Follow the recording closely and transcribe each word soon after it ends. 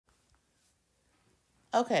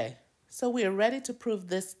Okay, so we are ready to prove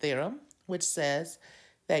this theorem, which says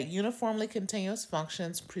that uniformly continuous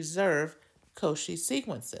functions preserve Cauchy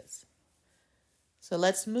sequences. So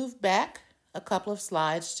let's move back a couple of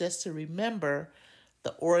slides just to remember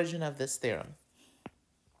the origin of this theorem.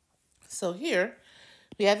 So here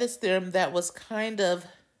we have this theorem that was kind of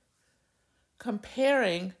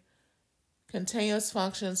comparing continuous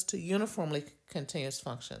functions to uniformly continuous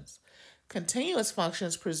functions. Continuous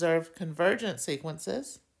functions preserve convergent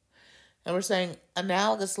sequences, and we're saying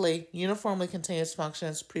analogously, uniformly continuous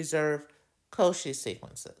functions preserve Cauchy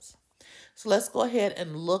sequences. So let's go ahead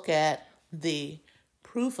and look at the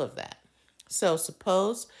proof of that. So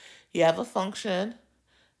suppose you have a function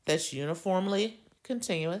that's uniformly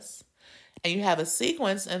continuous, and you have a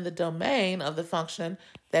sequence in the domain of the function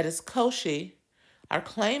that is Cauchy. Our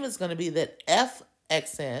claim is going to be that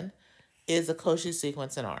fxn is a Cauchy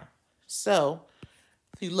sequence in R. So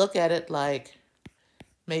if you look at it like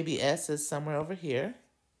maybe S is somewhere over here,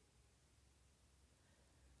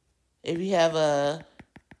 if you have a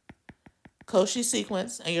Cauchy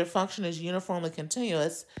sequence and your function is uniformly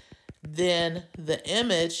continuous, then the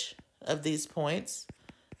image of these points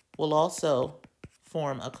will also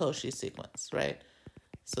form a Cauchy sequence, right?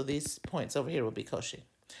 So these points over here will be Cauchy.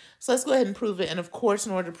 So let's go ahead and prove it. And of course,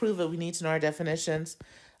 in order to prove it, we need to know our definitions.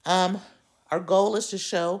 Our goal is to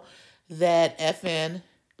show that Fn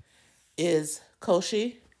is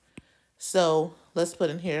Cauchy. So let's put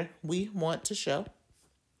in here, we want to show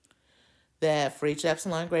that for each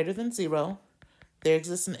epsilon greater than 0, there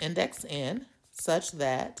exists an index n such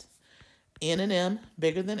that n and m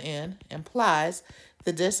bigger than n implies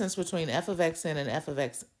the distance between f of xn and f of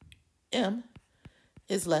xm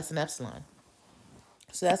is less than epsilon.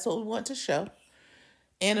 So that's what we want to show.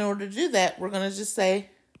 And in order to do that, we're going to just say,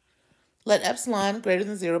 let epsilon greater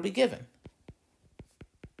than 0 be given.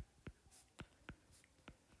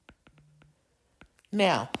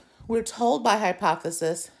 Now, we're told by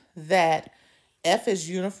hypothesis that f is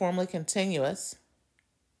uniformly continuous.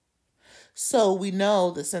 So we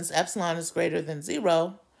know that since epsilon is greater than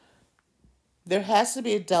 0, there has to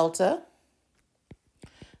be a delta.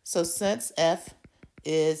 So since f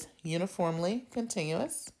is uniformly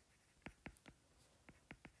continuous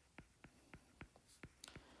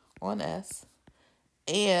on S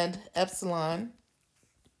and epsilon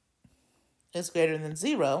is greater than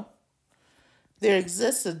 0, there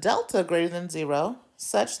exists a delta greater than 0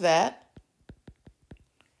 such that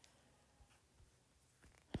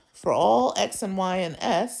for all x and y in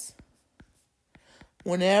S,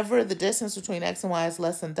 whenever the distance between x and y is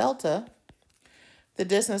less than delta, the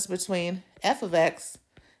distance between f of x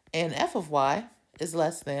and f of y is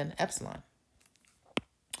less than epsilon.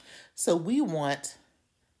 So we want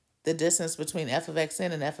the distance between f of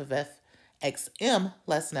xn and f of xm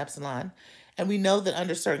less than epsilon. And we know that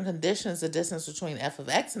under certain conditions, the distance between f of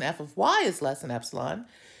x and f of y is less than epsilon.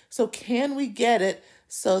 So can we get it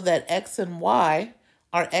so that x and y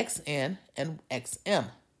are xn and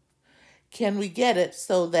xm? Can we get it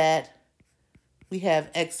so that we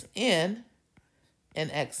have xn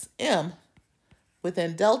and xm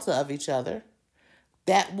within delta of each other?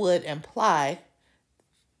 That would imply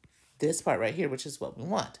this part right here, which is what we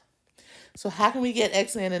want. So how can we get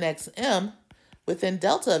xn and xm within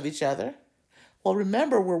delta of each other? Well,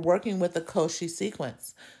 remember, we're working with a Cauchy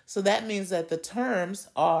sequence. So that means that the terms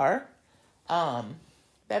are,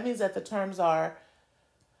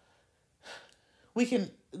 we can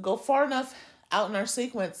go far enough out in our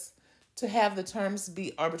sequence to have the terms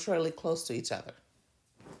be arbitrarily close to each other.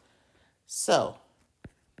 So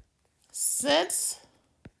since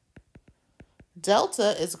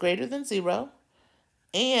delta is greater than 0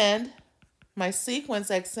 and my sequence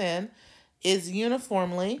xn is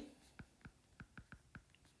uniformly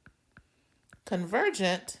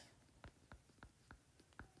convergent,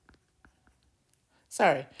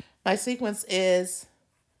 my sequence is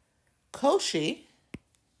Cauchy,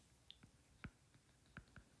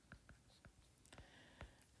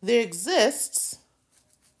 there exists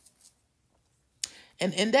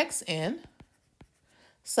an index n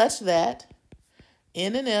such that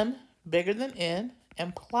n and m bigger than n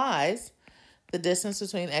implies the distance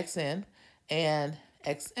between xn and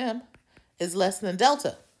xm is less than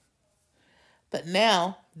delta. But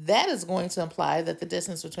now that is going to imply that the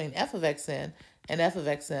distance between f of xn and f of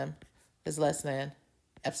xm is less than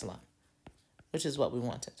epsilon, which is what we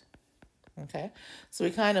wanted. Okay, so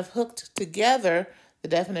we kind of hooked together the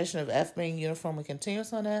definition of f being uniformly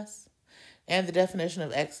continuous on S and the definition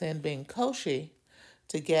of xn being Cauchy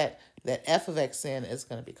to get that f of xn is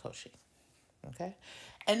going to be Cauchy. Okay,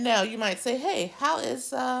 and now you might say, hey, how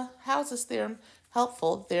is this theorem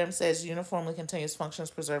helpful. The theorem says uniformly continuous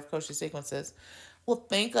functions preserve Cauchy sequences. We'll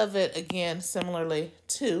think of it again similarly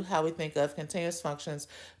to how we think of continuous functions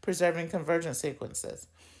preserving convergent sequences.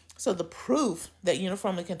 So the proof that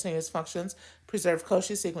uniformly continuous functions preserve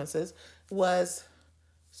Cauchy sequences was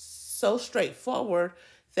so straightforward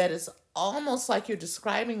that it's almost like you're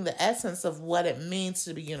describing the essence of what it means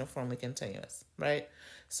to be uniformly continuous, right?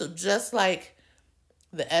 So just like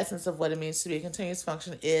the essence of what it means to be a continuous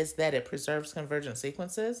function is that it preserves convergent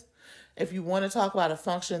sequences. If you want to talk about a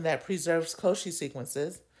function that preserves Cauchy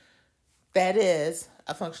sequences, that is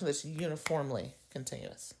a function that's uniformly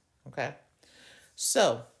continuous, okay?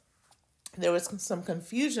 So there was some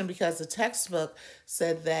confusion because the textbook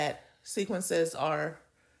said that sequences are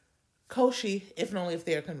Cauchy if and only if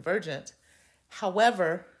they are convergent.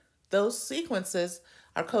 However, those sequences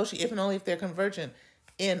are Cauchy if and only if they're convergent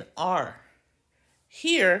in R.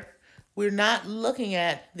 Here, we're not looking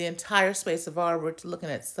at the entire space of R, we're looking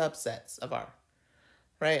at subsets of R,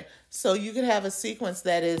 right? So you could have a sequence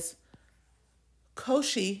that is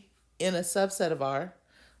Cauchy in a subset of R,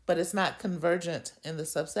 but it's not convergent in the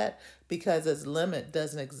subset because its limit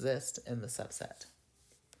doesn't exist in the subset,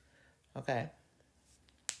 okay?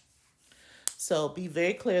 So be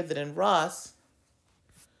very clear that in Ross,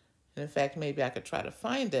 and in fact, maybe I could try to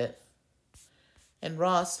find it. In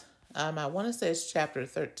Ross, I want to say it's chapter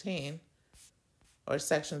 13 or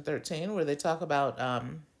section 13 where they talk about,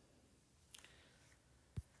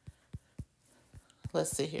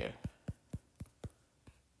 let's see here.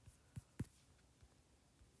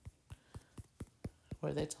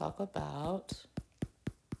 Where they talk about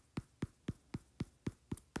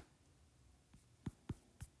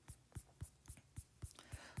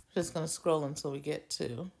just going to scroll until we get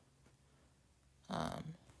to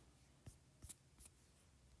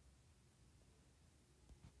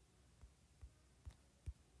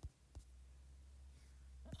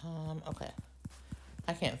okay.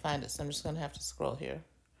 I can't find it, so I'm just going to have to scroll here.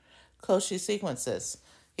 Cauchy sequences.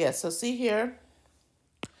 Yeah, so see here,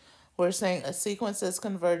 we're saying a sequence is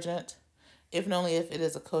convergent if and only if it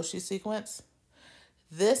is a Cauchy sequence.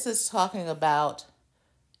 This is talking about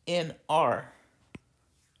in R.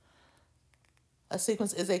 A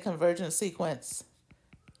sequence is a convergent sequence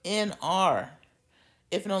in R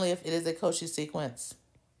if and only if it is a Cauchy sequence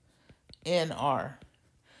in R.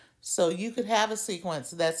 So you could have a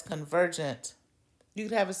sequence that's convergent. You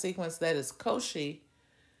could have a sequence that is Cauchy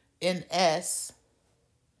in S,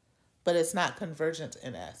 but it's not convergent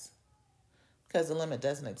in S because the limit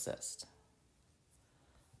doesn't exist.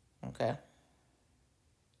 Okay?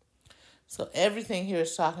 So everything here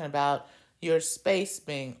is talking about your space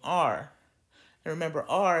being R. And remember,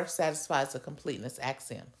 R satisfies the completeness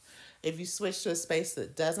axiom. If you switch to a space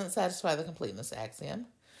that doesn't satisfy the completeness axiom,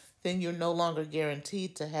 then you're no longer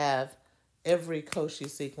guaranteed to have every Cauchy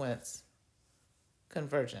sequence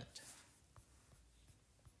convergent.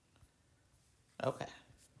 Okay.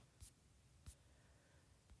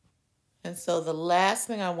 And so the last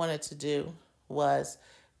thing I wanted to do was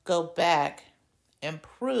go back and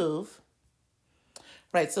prove,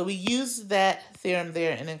 right, so we used that theorem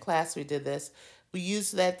there, and in class we did this. We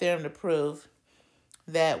used that theorem to prove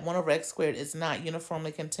that 1 over x squared is not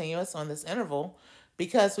uniformly continuous on this interval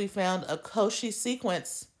because we found a Cauchy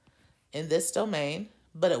sequence in this domain,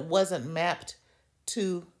 but it wasn't mapped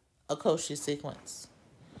to a Cauchy sequence,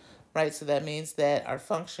 right? So that means that our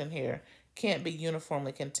function here can't be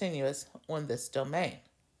uniformly continuous on this domain.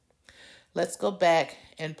 Let's go back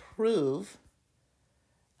and prove,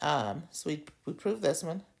 so we proved this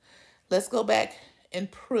one. Let's go back and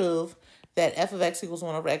prove that f of x equals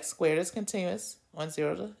 1 over x squared is continuous on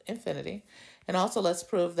 0 to infinity. And also let's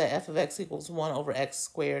prove that f of x equals 1 over x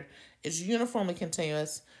squared is uniformly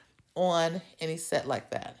continuous on any set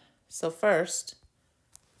like that. So first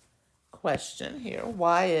question here,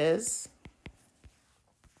 why is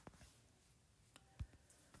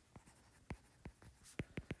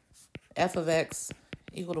f of x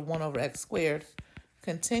equal to 1 over x squared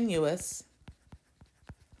continuous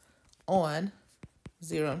on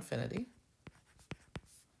 0 infinity?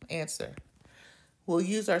 Answer. We'll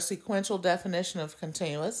use our sequential definition of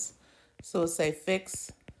continuous. So we'll say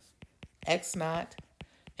fix x naught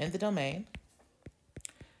in the domain.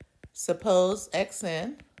 Suppose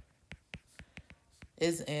xn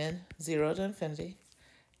is in 0 to infinity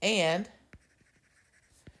and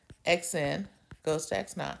xn goes to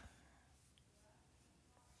x naught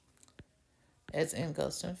as n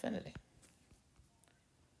goes to infinity.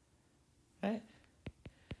 Right?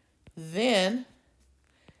 Then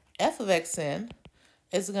f of xn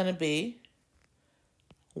is going to be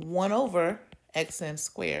 1 over xn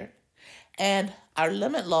squared. And our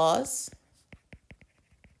limit laws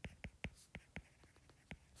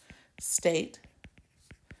state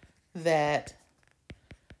that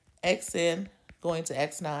xn going to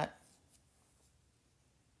x naught,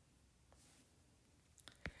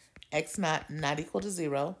 x naught not equal to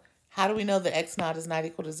 0. How do we know that x naught is not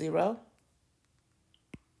equal to 0?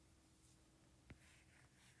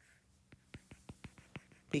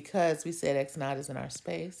 Because we said x naught is in our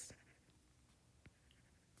space.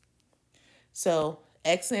 So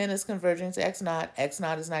xn is converging to x naught is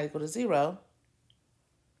not equal to 0.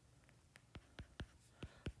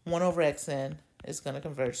 1 over xn is going to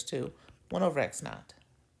converge to 1 over x naught.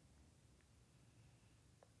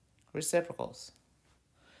 Reciprocals.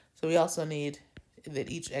 So we also need that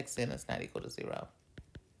each xn is not equal to 0.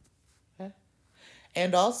 Okay?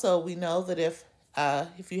 And also we know that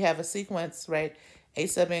if you have a sequence, right, a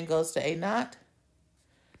sub n goes to a naught,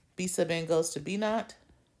 b sub n goes to b naught,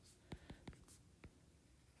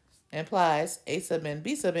 implies a sub n,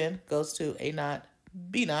 b sub n goes to a naught,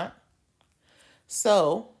 b naught.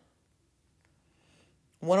 So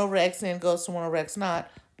 1 over xn goes to 1 over x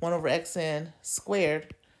naught. 1 over xn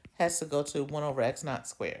squared has to go to 1 over x naught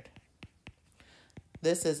squared.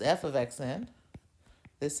 This is f of xn.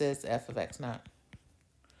 This is f of x naught.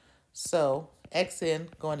 So xn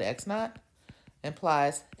going to x naught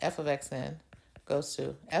implies f of xn goes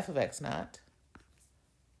to f of x naught.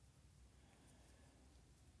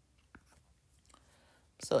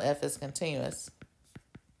 So f is continuous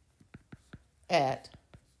at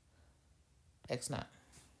x naught.